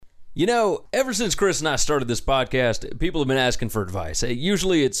You know, ever since Chris and I started this podcast, people have been asking for advice.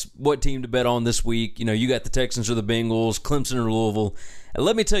 Usually it's what team to bet on this week. You know, you got the Texans or the Bengals, Clemson or Louisville. And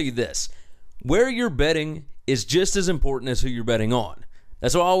let me tell you this, where you're betting is just as important as who you're betting on.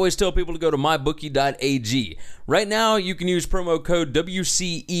 That's why I always tell people to go to mybookie.ag. Right now, you can use promo code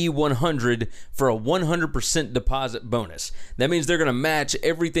WCE100 for a 100% deposit bonus. That means they're going to match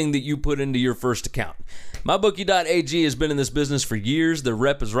everything that you put into your first account. MyBookie.ag has been in this business for years. Their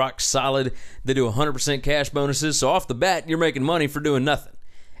rep is rock solid. They do 100% cash bonuses, so off the bat, you're making money for doing nothing.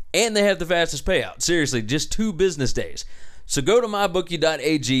 And they have the fastest payout. Seriously, just 2 business days. So go to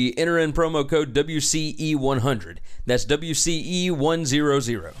mybookie.ag, enter in promo code WCE100. That's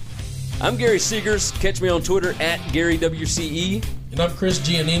WCE100. I'm Gary Seegers. Catch me on Twitter at GaryWCE. And I'm Chris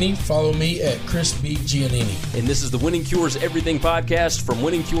Giannini. Follow me at Chris B. Giannini. And this is the Winning Cures Everything podcast from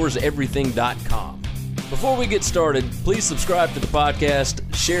winningcureseverything.com. Before we get started, please subscribe to the podcast,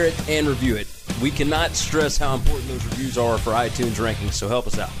 share it, and review it. We cannot stress how important those reviews are for iTunes rankings, so help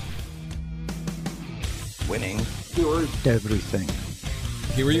us out. Winning Cures Everything.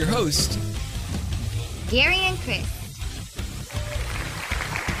 Here are your hosts, Gary and Chris.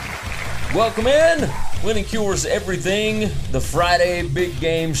 Welcome in. Winning Cures Everything, the Friday big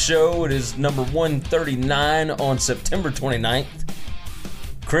game show. It is number 139 on September 29th.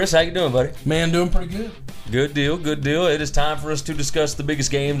 Chris, how you doing, buddy? Man, doing pretty good. Good deal, good deal. It is time for us to discuss the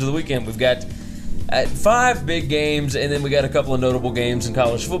biggest games of the weekend. We've got 5 big games, and then we got a couple of notable games in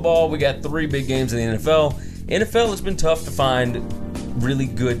college football. We got 3 big games in the NFL. NFL, it's been tough to find really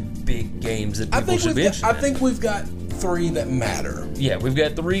good big games that people should be interested in. I think we've got 3 that matter. Yeah, we've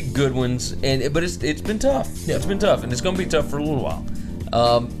got 3 good ones, but it's been tough. Yeah. It's been tough, and it's going to be tough for a little while.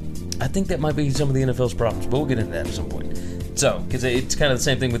 I think that might be some of the NFL's problems, but we'll get into that at some point. So, because it's kind of the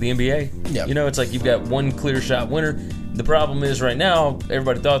same thing with the NBA. Yeah. You know, it's like you've got one clear shot winner. The problem is right now,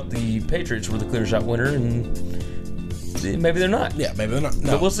 everybody thought the Patriots were the clear shot winner, and maybe they're not. Yeah, maybe they're not.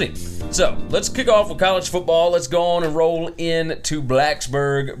 No. But we'll see. So, let's kick off with college football. Let's go on and roll into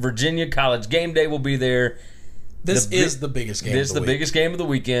Blacksburg, Virginia. College game day will be there. This is the biggest game of the week. This is the biggest game of the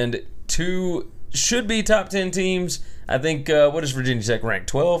weekend. 2 should be top 10 teams. I think, what is Virginia Tech ranked?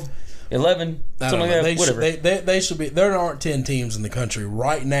 12? 11? Something like that? Whatever. They should be. There aren't 10 teams in the country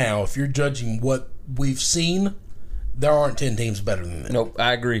right now. If you're judging what we've seen, there aren't 10 teams better than them. Nope,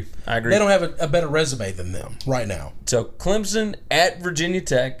 I agree. They don't have a better resume than them right now. So, Clemson at Virginia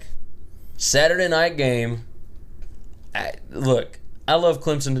Tech, Saturday night game. Look, I love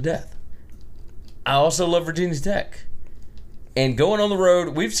Clemson to death. I also love Virginia Tech. And going on the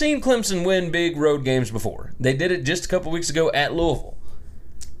road, we've seen Clemson win big road games before. They did it just a couple weeks ago at Louisville.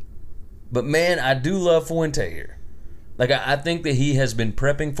 But, man, I do love Fuente here. Like, I think that he has been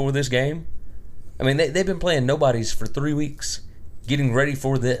prepping for this game. I mean, they've been playing nobodies for 3 weeks, getting ready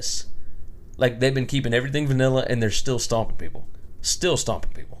for this. Like, they've been keeping everything vanilla, and they're still stomping people. Still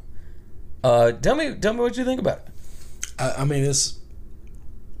stomping people. Tell me what you think about it. I mean,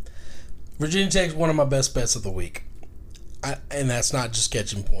 Virginia Tech's one of my best bets of the week. And that's not just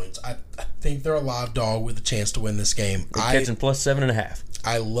catching points. I think they're a live dog with a chance to win this game. They're catching plus 7.5.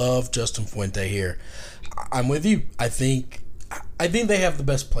 I love Justin Fuente here. I'm with you. I think they have the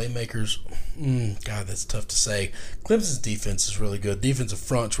best playmakers. God, that's tough to say. Clemson's defense is really good. Defensive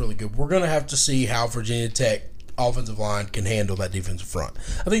front's really good. We're going to have to see how Virginia Tech offensive line can handle that defensive front.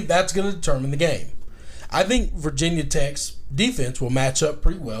 I think that's going to determine the game. I think Virginia Tech's defense will match up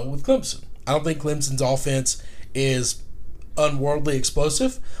pretty well with Clemson. I don't think Clemson's offense is unworldly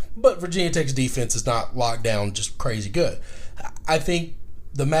explosive, but Virginia Tech's defense is not locked down just crazy good. I think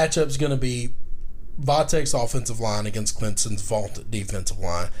the matchup's going to be Vatek's offensive line against Clemson's vaulted defensive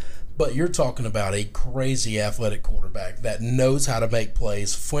line, but you're talking about a crazy athletic quarterback that knows how to make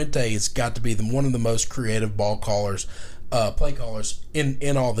plays. Fuente has got to be one of the most creative ball callers, play callers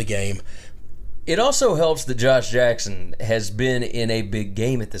in all the game. It also helps that Josh Jackson has been in a big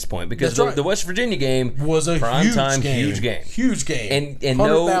game at this point because the West Virginia game was a huge game. And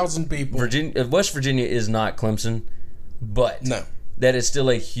 100,000 people. West Virginia is not Clemson, but no, that is still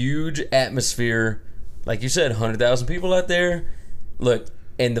a huge atmosphere. Like you said, 100,000 people out there. Look,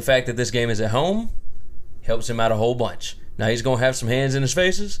 and the fact that this game is at home helps him out a whole bunch. Now he's going to have some hands in his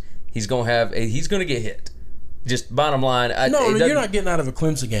faces. He's going to get hit. Just bottom line. You're not getting out of a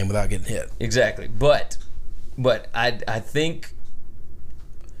Clemson game without getting hit. Exactly. But I think,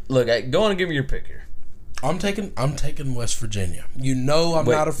 look, go on and give me your pick here. I'm taking West Virginia. I'm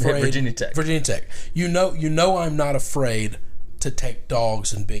not afraid. Virginia Tech. You know I'm not afraid to take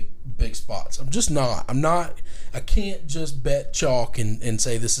dogs in big spots. I'm just not. I can't just bet chalk and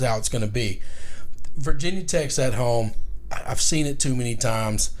say this is how it's going to be. Virginia Tech's at home. I've seen it too many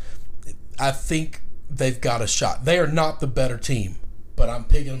times. I think they've got a shot. They are not the better team, but I'm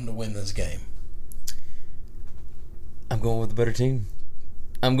picking them to win this game. I'm going with the better team.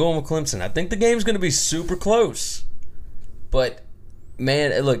 I'm going with Clemson. I think the game's going to be super close. But,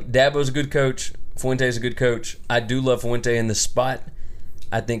 man, look, Dabo's a good coach. Fuente's a good coach. I do love Fuente in the spot.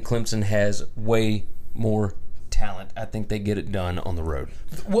 I think Clemson has way more talent. I think they get it done on the road.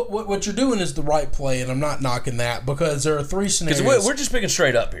 What you're doing is the right play, and I'm not knocking that because there are three scenarios. Because we're just picking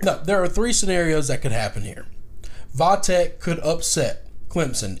straight up here. No, there are three scenarios that could happen here. Va-Tech could upset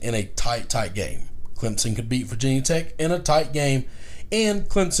Clemson in a tight game. Clemson could beat Virginia Tech in a tight game, and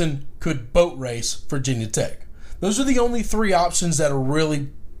Clemson could boat race Virginia Tech. Those are the only three options that are really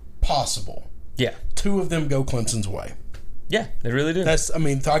possible. Yeah. Two of them go Clemson's way. Yeah, they really do.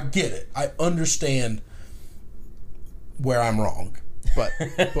 I get it. I understand where I'm wrong. But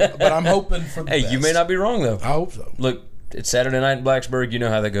I'm hoping for the best. You may not be wrong, though. I hope so. Look, it's Saturday night in Blacksburg. You know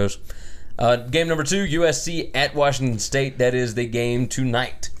how that goes. Game number 2, USC at Washington State. That is the game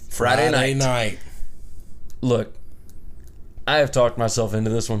tonight. Friday night. Look, I have talked myself into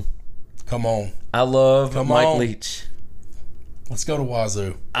this one. Come on. I love Mike Leach. Let's go to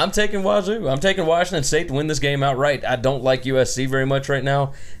Wazoo. I'm taking Wazoo. I'm taking Washington State to win this game outright. I don't like USC very much right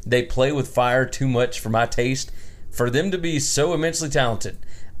now. They play with fire too much for my taste. For them to be so immensely talented,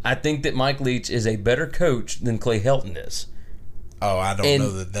 I think that Mike Leach is a better coach than Clay Helton is. Oh, I don't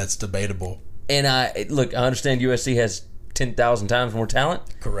know that that's debatable. And I understand USC has 10,000 times more talent.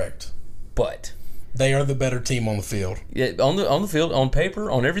 Correct. But they are the better team on the field. Yeah, on the field, on paper,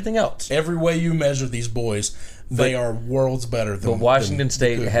 on everything else. Every way you measure these boys, they are worlds better than. But Washington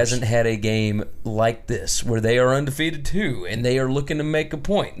State hasn't had a game like this where they are undefeated too, and they are looking to make a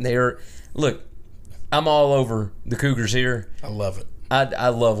point. I'm all over the Cougars here. I love it. I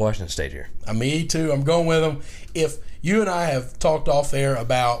love Washington State here. Me too. I'm going with them. If you and I have talked off air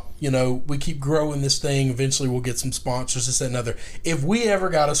about, we keep growing this thing, eventually we'll get some sponsors, this, that, and other. If we ever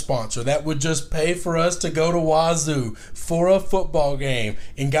got a sponsor that would just pay for us to go to Wazoo for a football game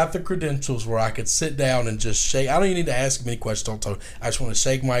and got the credentials where I could sit down and just shake. I don't even need to ask him any questions. I just want to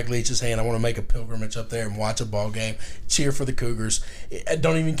shake Mike Leach's hand. I want to make a pilgrimage up there and watch a ball game, cheer for the Cougars. I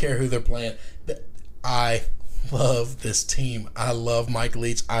don't even care who they're playing. I love this team. I love Mike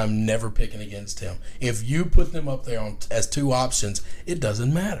Leach. I'm never picking against him. If you put them up there as two options, it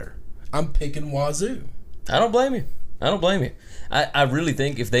doesn't matter. I'm picking Wazoo. I don't blame you. I really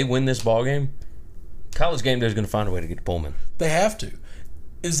think if they win this ball game, College Game Day is going to find a way to get to Pullman. They have to.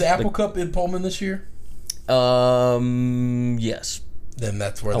 Is the Apple Cup in Pullman this year? Yes. Then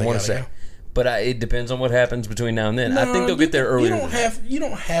that's where they got to go. But it depends on what happens between now and then. I think they'll get there earlier. You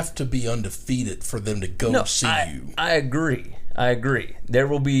don't have to be undefeated for them to go see you. I agree. There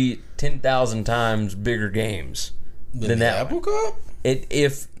will be 10,000 times bigger games than the that Apple Cup.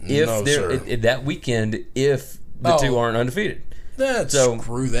 That weekend, if the two aren't undefeated.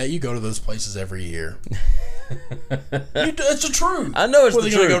 Screw that. You go to those places every year. It's the truth. I know it's the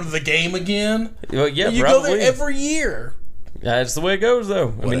truth. Are you going to go to the game again? Well, yeah, you probably. go there every year. That's the way it goes, though.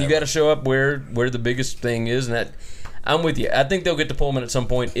 Whatever. I mean, you got to show up where the biggest thing is, and that I'm with you. I think they'll get to Pullman at some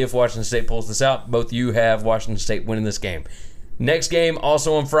point if Washington State pulls this out. Both you have Washington State winning this game. Next game,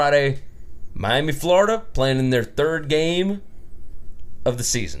 also on Friday, Miami, Florida, playing in their third game of the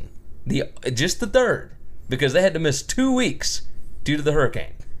season. Just the third, because they had to miss 2 weeks due to the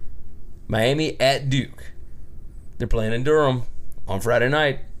hurricane. Miami at Duke. They're playing in Durham on Friday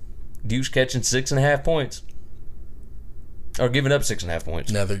night. Duke's catching 6.5 points. Or giving up 6.5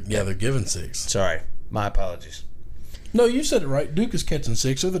 points. They're giving 6. Sorry. My apologies. No, you said it right. Duke is catching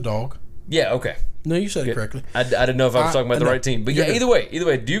 6. They're the dog. Yeah, okay. No, you said it correctly. I didn't know if I was talking about the right team. But yeah, either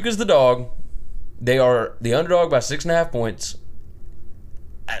way, Duke is the dog. They are the underdog by 6.5 points.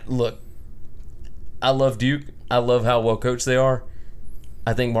 Look, I love Duke. I love how well coached they are.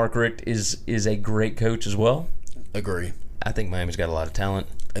 I think Mark Richt is a great coach as well. Agree. I think Miami's got a lot of talent.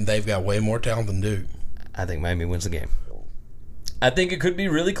 And they've got way more talent than Duke. I think Miami wins the game. I think it could be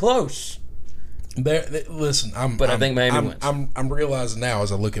really close. Listen, I think Miami wins. I'm realizing now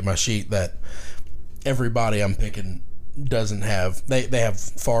as I look at my sheet that everybody I'm picking doesn't have. They have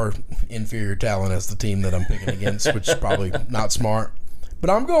far inferior talent as the team that I'm picking against, which is probably not smart. But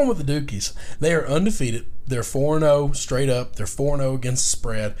I'm going with the Dukies. They are undefeated. They're 4-0 straight up. They're 4-0 against the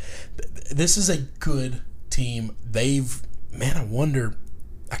spread. This is a good team. I wonder.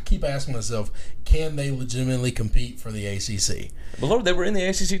 I keep asking myself, can they legitimately compete for the ACC? Well, Lord, they were in the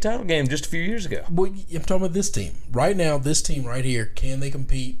ACC title game just a few years ago. Well, I'm talking about this team. Right now, this team right here, can they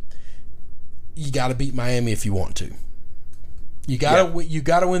compete? You got to beat Miami if you want to. You got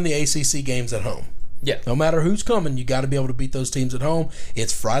to win the ACC games at home. Yeah. No matter who's coming, you got to be able to beat those teams at home.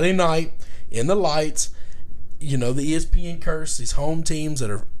 It's Friday night. in the lights. You know, the ESPN curse, these home teams that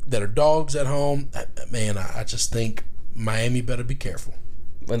are dogs at home. Man, I just think Miami better be careful.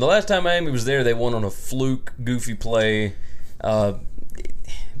 When the last time Miami was there, they won on a fluke, goofy play. But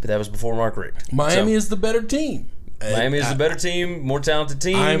that was before Mark Richt. Miami is the better team. Miami is the better team, more talented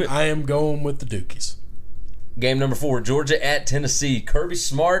team. I am going with the Dukies. Game number 4, Georgia at Tennessee. Kirby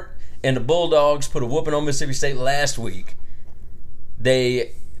Smart and the Bulldogs put a whooping on Mississippi State last week.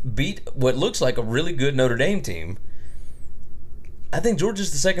 They beat what looks like a really good Notre Dame team. I think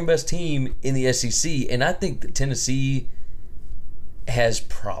Georgia's the second best team in the SEC, and I think that Tennessee has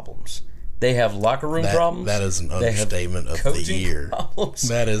problems. They have locker room problems. That is an understatement of the year. Problems.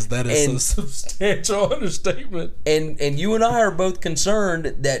 That is a substantial understatement. And you and I are both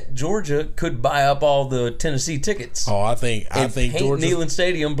concerned that Georgia could buy up all the Tennessee tickets. Oh, I think paint Georgia Neyland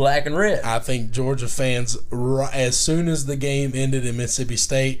Stadium black and red. I think Georgia fans, as soon as the game ended in Mississippi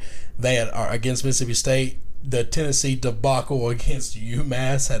State, against Mississippi State, the Tennessee debacle against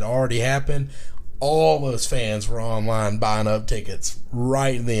UMass had already happened. All those fans were online buying up tickets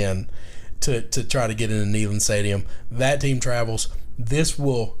right then to try to get into Neyland Stadium. That team travels. This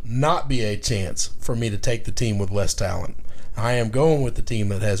will not be a chance for me to take the team with less talent. I am going with the team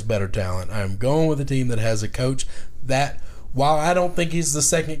that has better talent. I am going with the team that has a coach that, while I don't think he's the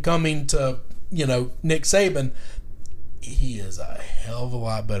second coming to, Nick Saban, he is a hell of a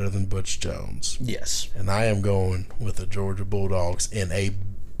lot better than Butch Jones. Yes. And I am going with the Georgia Bulldogs in a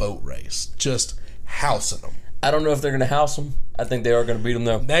boat race. Just housing them. I don't know if they're going to house them. I think they are going to beat them,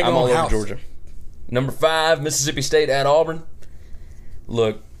 though. I'm all over Georgia. Number 5, Mississippi State at Auburn.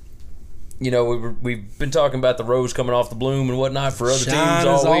 Look, we've been talking about the rose coming off the bloom and whatnot for other teams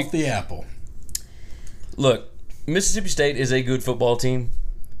all week. Off the apple. Look, Mississippi State is a good football team,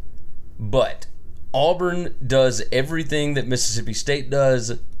 but Auburn does everything that Mississippi State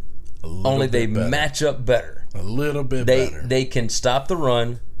does, only they match up better. A little bit better. They can stop the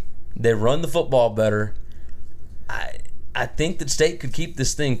run. They run the football better. I think that State could keep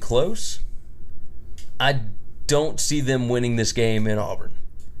this thing close. I don't see them winning this game in Auburn.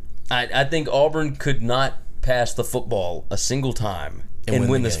 I think Auburn could not pass the football a single time and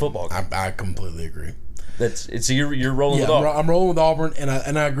win this football game. I completely agree. You're rolling with Auburn. I'm rolling with Auburn, and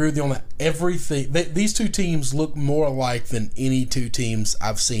I agree with you on that. Everything these two teams look more alike than any two teams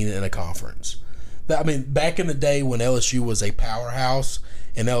I've seen in a conference. Back in the day when LSU was a powerhouse,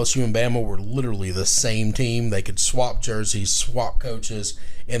 and LSU and Bama were literally the same team. They could swap jerseys, swap coaches,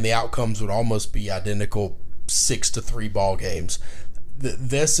 and the outcomes would almost be identical 6-3 ball games.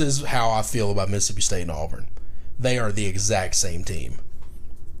 This is how I feel about Mississippi State and Auburn. They are the exact same team.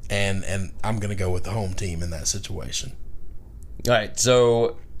 And I'm going to go with the home team in that situation. All right,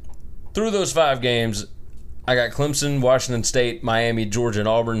 so through those 5 games, I got Clemson, Washington State, Miami, Georgia, and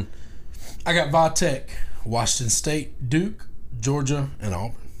Auburn. I got Vatech, Washington State, Duke, Georgia, and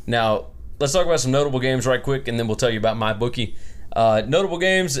Auburn. Now, let's talk about some notable games right quick, and then we'll tell you about my bookie. Notable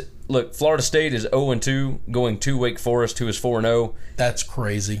games, look, Florida State is 0-2, going to Wake Forest, who is 4-0. That's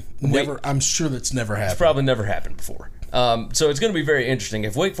crazy. I'm sure that's never happened. It's probably never happened before. So it's going to be very interesting.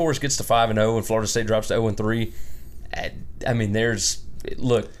 If Wake Forest gets to 5-0 and Florida State drops to 0-3,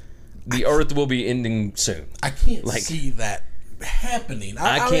 the earth will be ending soon. I can't see that happening.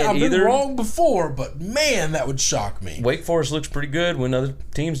 I've been wrong before, but man, that would shock me. Wake Forest looks pretty good when other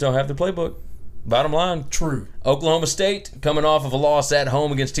teams don't have their playbook. Bottom line. True. Oklahoma State, coming off of a loss at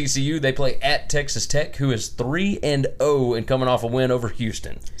home against TCU, they play at Texas Tech, who is 3-0 and coming off a win over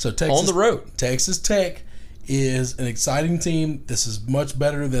Houston. So Texas, on the road. Texas Tech is an exciting team. This is much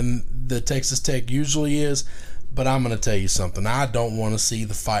better than the Texas Tech usually is. But I'm going to tell you something. I don't want to see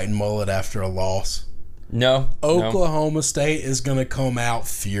the fighting mullet after a loss. No. Oklahoma State is going to come out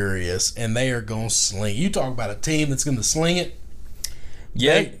furious, and they are going to sling. You talk about a team that's going to sling it.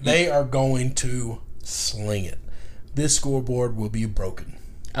 Yeah. They are going to sling it. This scoreboard will be broken.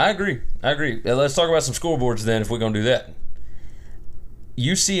 I agree. Let's talk about some scoreboards then if we're going to do that.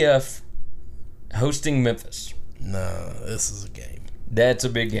 UCF hosting Memphis. No, this is a game. That's a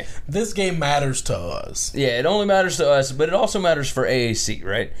big game. This game matters to us. Yeah, it only matters to us, but it also matters for AAC,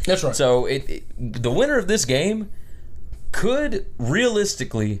 right? That's right. So the winner of this game could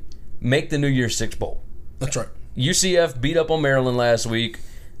realistically make the New Year's Six Bowl. That's right. UCF beat up on Maryland last week.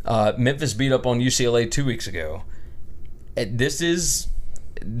 Memphis beat up on UCLA 2 weeks ago. This is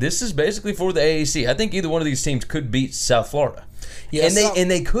basically for the AAC. I think either one of these teams could beat South Florida. Yeah, and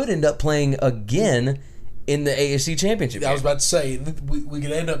they could end up playing again in the AFC Championship game. I was about to say, we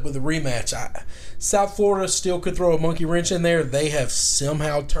could end up with a rematch. South Florida still could throw a monkey wrench in there. They have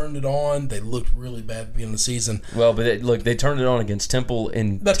somehow turned it on. They looked really bad at the beginning of the season. Well, but they turned it on against Temple,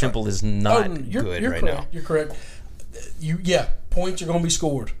 and Temple is not good right now. You're correct. Points are going to be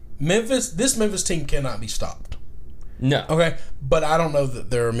scored. This Memphis team cannot be stopped. No. Okay, but I don't know that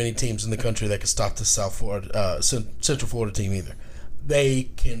there are many teams in the country that can stop the Central Florida team either.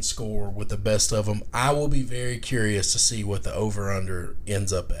 They can score with the best of them. I will be very curious to see what the over-under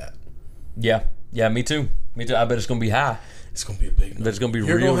ends up at. Yeah, me too. I bet it's going to be high. It's going to be a big number. But it's going to be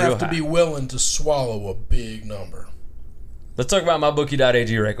You're real, going to have real to be high. willing to swallow a big number. Let's talk about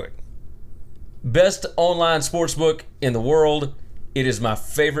mybookie.ag right quick. Best online sportsbook in the world. It is my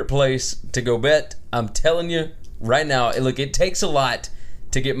favorite place to go bet. I'm telling you right now, look, it takes a lot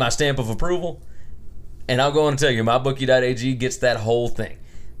to get my stamp of approval. And I'll go on and tell you, mybookie.ag gets that whole thing.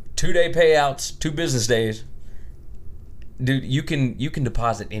 2-day payouts, 2 business days. Dude, you can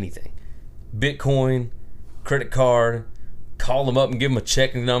deposit anything. Bitcoin, credit card, call them up and give them a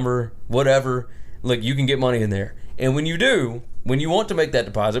checking number, whatever. Look, you can get money in there. And when you do, when you want to make that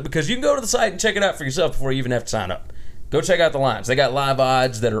deposit, because you can go to the site and check it out for yourself before you even have to sign up. Go check out the lines. They got live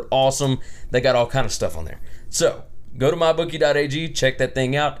odds that are awesome. They got all kind of stuff on there. So, go to mybookie.ag, check that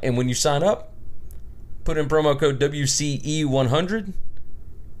thing out, and when you sign up, put in promo code WCE100,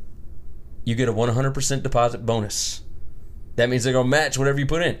 you get a 100% deposit bonus. That means they're going to match whatever you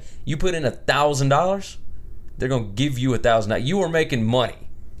put in. You put in $1,000, they're going to give you $1,000. You are making money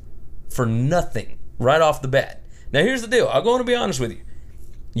for nothing right off the bat. Now, here's the deal. I'm going to be honest with you.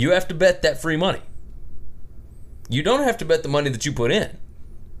 You have to bet that free money. You don't have to bet the money that you put in,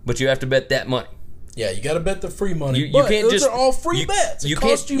 but you have to bet that money. Yeah, you got to bet the free money. You but can't those are all free bets. It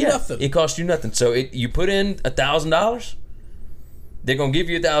costs you nothing. It costs you nothing. So you put in $1,000, they're going to give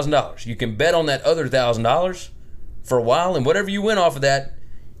you $1,000. You can bet on that other $1,000 for a while, and whatever you win off of that,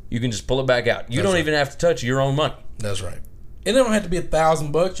 you can just pull it back out. You don't even have to touch your own money. That's right. And it don't have to be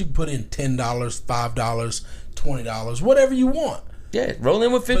 $1,000. You can put in $10, $5, $20, whatever you want. Yeah, roll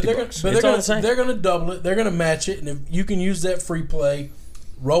in with $50. But they're going to double it. They're going to match it, and if you can use that free play,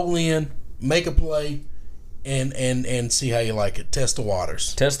 roll in, make a play, and see how you like it. Test the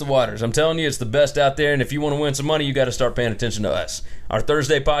waters. Test the waters. I'm telling you, it's the best out there, and if you want to win some money, you got to start paying attention to us. Our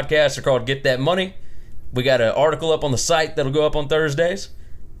Thursday podcasts are called Get That Money. We got an article up on the site that'll go up on Thursdays.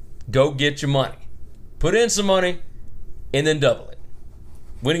 Go get your money. Put in some money, and then double it.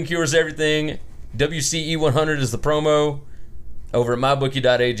 Winning cures everything. WCE100 is the promo over at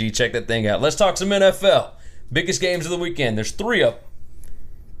mybookie.ag. Check that thing out. Let's talk some NFL. Biggest games of the weekend. There's 3 of them.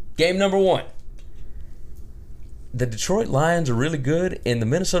 Game number 1. The Detroit Lions are really good, and the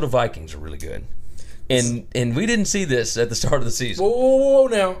Minnesota Vikings are really good. And we didn't see this at the start of the season. Whoa,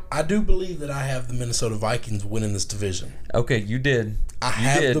 now. I do believe that I have the Minnesota Vikings winning this division. Okay, you did. I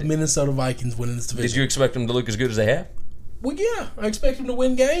have the Minnesota Vikings winning this division. Did you expect them to look as good as they have? Well, yeah. I expect them to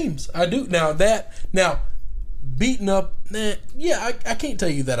win games. I do. Now, beating up, I can't tell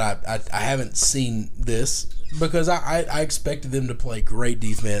you that I haven't seen this because I expected them to play great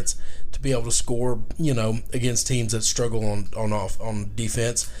defense, to be able to score, against teams that struggle on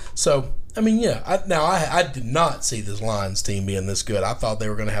defense. So, I mean, I did not see this Lions team being this good. I thought they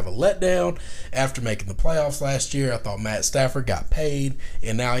were going to have a letdown after making the playoffs last year. I thought Matt Stafford got paid,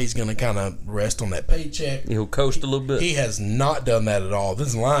 and now he's going to kind of rest on that paycheck. He'll coast a little bit. He has not done that at all.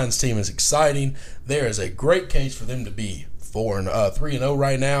 This Lions team is exciting. There is a great case for them to be 3-0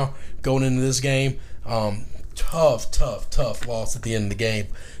 right now going into this game. Tough loss at the end of the game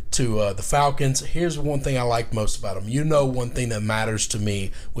to the Falcons. Here's one thing I like most about them. One thing that matters to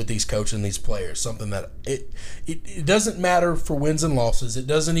me with these coaches and these players, something that it doesn't matter for wins and losses. It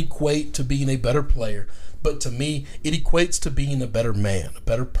doesn't equate to being a better player, but to me, it equates to being a better man, a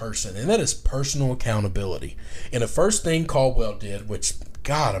better person, and that is personal accountability. And the first thing Caldwell did, which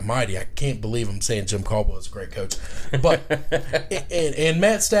God Almighty, I can't believe I'm saying Jim Caldwell is a great coach, but and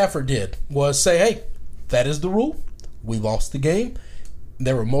Matt Stafford did, was say, hey, that is the rule. We lost the game.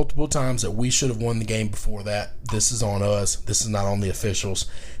 There were multiple times that we should have won the game before that. This is on us. This is not on the officials.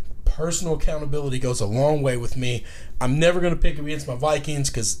 Personal accountability goes a long way with me. I'm never going to pick against my Vikings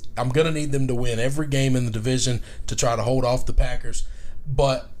because I'm going to need them to win every game in the division to try to hold off the Packers.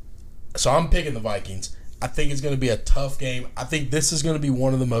 So I'm picking the Vikings. I think it's going to be a tough game. I think this is going to be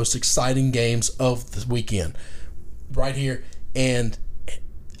one of the most exciting games of the weekend right here. And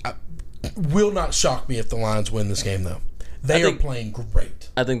it will not shock me if the Lions win this game, though. They are playing great.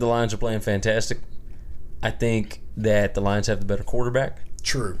 I think the Lions are playing fantastic. I think that the Lions have the better quarterback.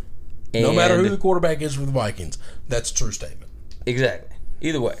 True. No matter who the quarterback is for the Vikings, that's a true statement. Exactly.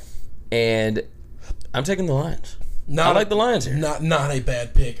 Either way. And I'm taking the Lions. I like the Lions here. Not a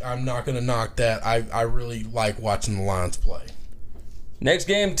bad pick. I'm not going to knock that. I really like watching the Lions play. Next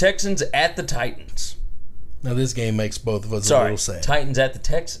game, Texans at the Titans. Now this game makes both of us a little sad. Titans at the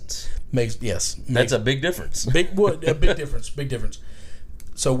Texans. That's a big difference. A big difference. Big difference.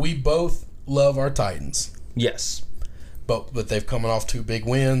 So we both love our Titans. Yes. But they've coming off 2 big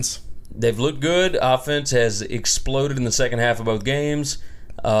wins. They've looked good. Offense has exploded in the second half of both games.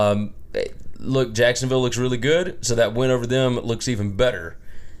 Look, Jacksonville looks really good, so that win over them looks even better.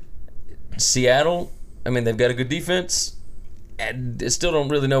 Seattle, they've got a good defense. I still don't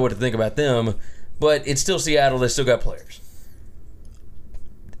really know what to think about them, but it's still Seattle. They still got players.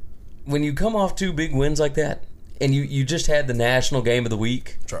 When you come off 2 big wins like that, and you just had the national game of the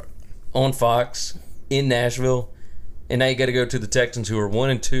week on Fox in Nashville, and now you got to go to the Texans, who are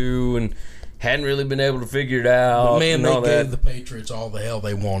 1-2 and hadn't really been able to figure it out. But man, they gave the Patriots all the hell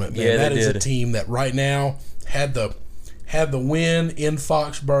they wanted. Man, that is a team that right now had the win in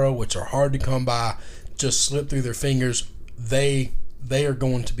Foxborough, which are hard to come by, just slipped through their fingers. They are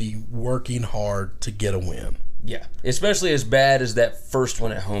going to be working hard to get a win. Yeah, especially as bad as that first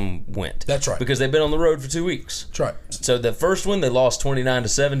one at home went. That's right. Because they've been on the road for 2 weeks. That's right. So the first one, they lost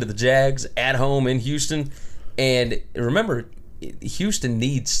 29-7 to the Jags at home in Houston. And remember, Houston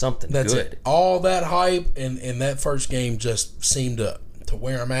needs something good. That's it. All that hype and that first game just seemed to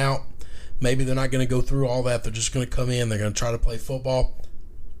wear them out. Maybe they're not going to go through all that. They're just going to come in. They're going to try to play football.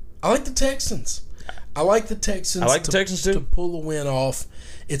 I like the Texans. I like the Texans too. To pull a win off.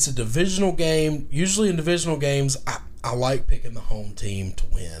 It's a divisional game. Usually in divisional games, I like picking the home team to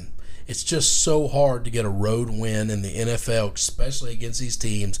win. It's just so hard to get a road win in the NFL, especially against these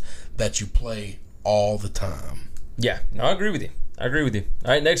teams that you play all the time. Yeah, no, I agree with you. All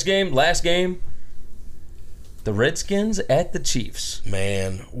right, next game, last game. The Redskins at the Chiefs.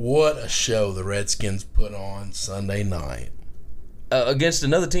 Man, what a show the Redskins put on Sunday night. Against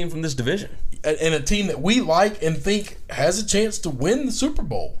another team from this division. And a team that we like and think has a chance to win the Super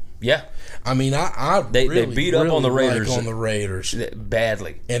Bowl. Yeah. They beat up on the Raiders. Like on the Raiders.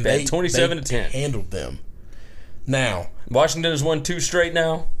 Badly. And they 27-10. Handled them. Now. Washington has won 2 straight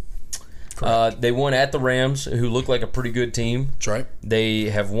now. They won at the Rams, who look like a pretty good team. That's right.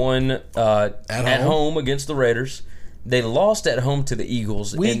 They have won at home against the Raiders. They lost at home to the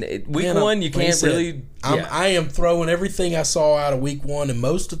Eagles. Week 1, you can't really... I am throwing everything I saw out of Week 1 and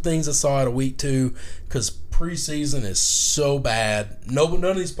most of the things I saw out of Week 2 because preseason is so bad. None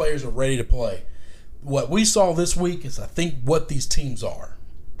of these players are ready to play. What we saw this week is, I think, what these teams are.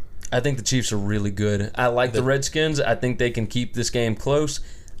 I think the Chiefs are really good. I like the Redskins. I think they can keep this game close.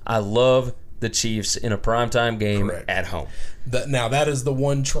 I love the Chiefs in a primetime game at home. Now, that is the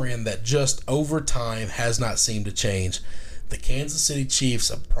one trend that just over time has not seemed to change. The Kansas City Chiefs,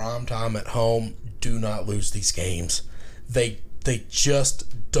 a primetime at home, do not lose these games. They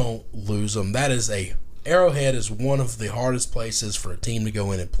just don't lose them. Arrowhead is one of the hardest places for a team to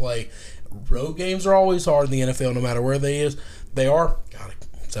go in and play. Road games are always hard in the NFL, no matter where they are. God,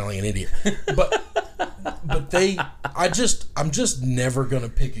 I sound like an idiot. But I'm just never going to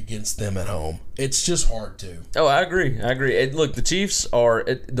pick against them at home. It's just hard to. Oh, I agree. Look, the Chiefs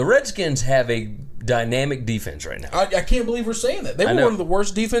the Redskins have a dynamic defense right now. I can't believe we're saying that. They were one of the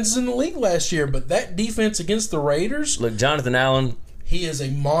worst defenses in the league last year, but that defense against the Raiders. Look, Jonathan Allen. He is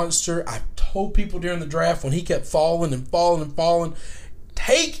a monster. I told people during the draft when he kept falling,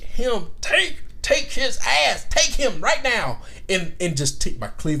 take him, take his ass, take him right now. And just take my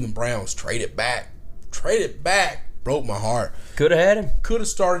Cleveland Browns, trade it back. Broke my heart. Could have had him. Could have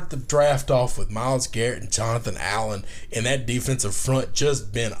started the draft off with Myles Garrett and Jonathan Allen, and that defensive front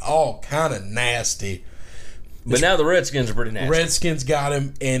just been all kind of nasty. But now the Redskins are pretty nasty. Redskins got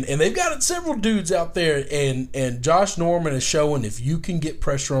him, and they've got several dudes out there, and Josh Norman is showing if you can get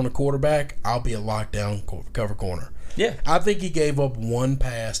pressure on a quarterback, I'll be a lockdown cover corner. Yeah. I think he gave up one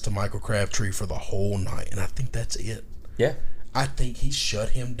pass to Michael Crabtree for the whole night, and I think that's it. Yeah. I think he shut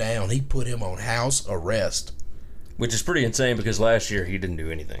him down. He put him on house arrest. Which is pretty insane because last year he didn't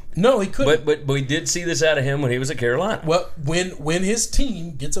do anything. No, he couldn't. But we did see this out of him when he was at Carolina. Well, when his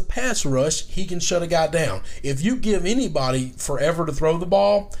team gets a pass rush, he can shut a guy down. If you give anybody forever to throw the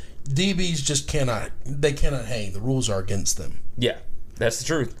ball, DBs just cannot hang. The rules are against them. Yeah, that's the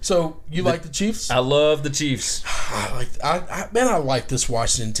truth. So you like the Chiefs? I love the Chiefs. I like this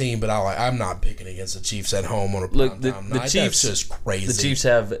Washington team, but I'm not picking against the Chiefs at home on a primetime night. Chiefs, that's just crazy. The Chiefs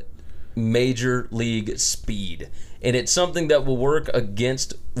have major league speed. And it's something that will work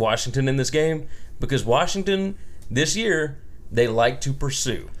against Washington in this game because Washington, this year, they like to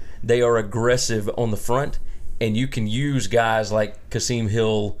pursue. They are aggressive on the front, and you can use guys like Kasim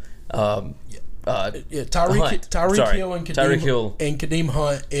Hill, Tyreek Hill and Kadeem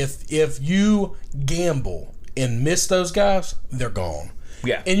Hunt. If you gamble and miss those guys, they're gone.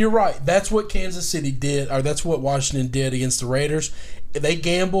 Yeah. And you're right. That's what Kansas City did, or that's what Washington did against the Raiders. They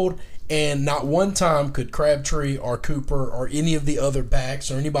gambled, and not one time could Crabtree or Cooper or any of the other backs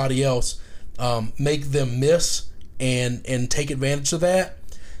or anybody else make them miss and take advantage of that.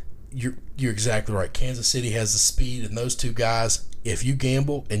 You're exactly right. Kansas City has the speed, and those two guys, if you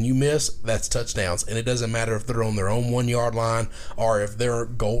gamble and you miss, that's touchdowns. And it doesn't matter if they're on their own 1 yard line or if they're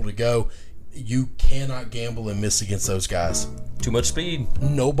goal to go. You cannot gamble and miss against those guys. Too much speed.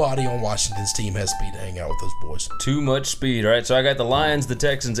 Nobody on Washington's team has speed to hang out with those boys. Too much speed. All right, so I got the Lions, the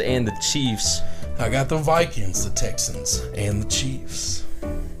Texans, and the Chiefs. I got the Vikings, the Texans, and the Chiefs.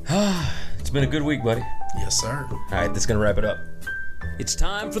 It's been a good week, buddy. Yes, sir. All right, that's going to wrap it up. It's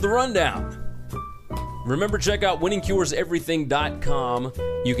time for the rundown. Remember, check out winningcureseverything.com.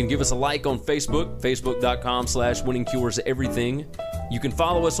 You can give us a like on Facebook, facebook.com/winningcureseverything. You can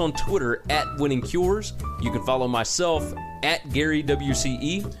follow us on Twitter @winningcures. You can follow myself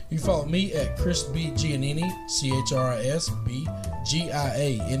 @GaryWCE. You follow me at Chris B. Giannini,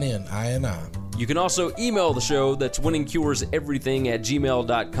 ChrisBGiannini. You can also email the show, that's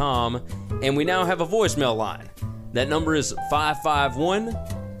winningcureseverything@gmail.com. And we now have a voicemail line. That number is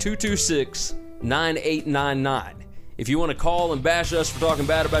 551-226-9899. If you want to call and bash us for talking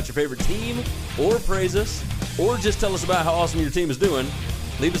bad about your favorite team, or praise us, or just tell us about how awesome your team is doing,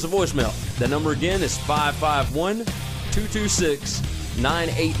 leave us a voicemail. That number again is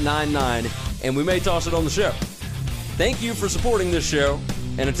 551-226-9899, and we may toss it on the show. Thank you for supporting this show,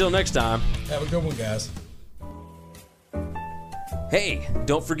 and until next time, have a good one, guys. Hey,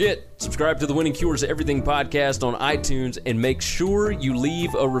 don't forget, subscribe to the Winning Cures Everything podcast on iTunes and make sure you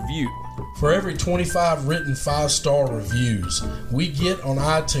leave a review. For every 25 written 5-star reviews we get on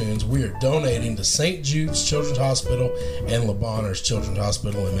iTunes, we are donating to St. Jude's Children's Hospital and Le Bonheur Children's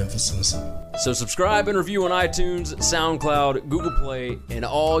Hospital in Memphis, Tennessee. So subscribe and review on iTunes, SoundCloud, Google Play, and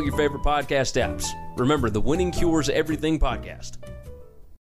all your favorite podcast apps. Remember, the Winning Cures Everything podcast.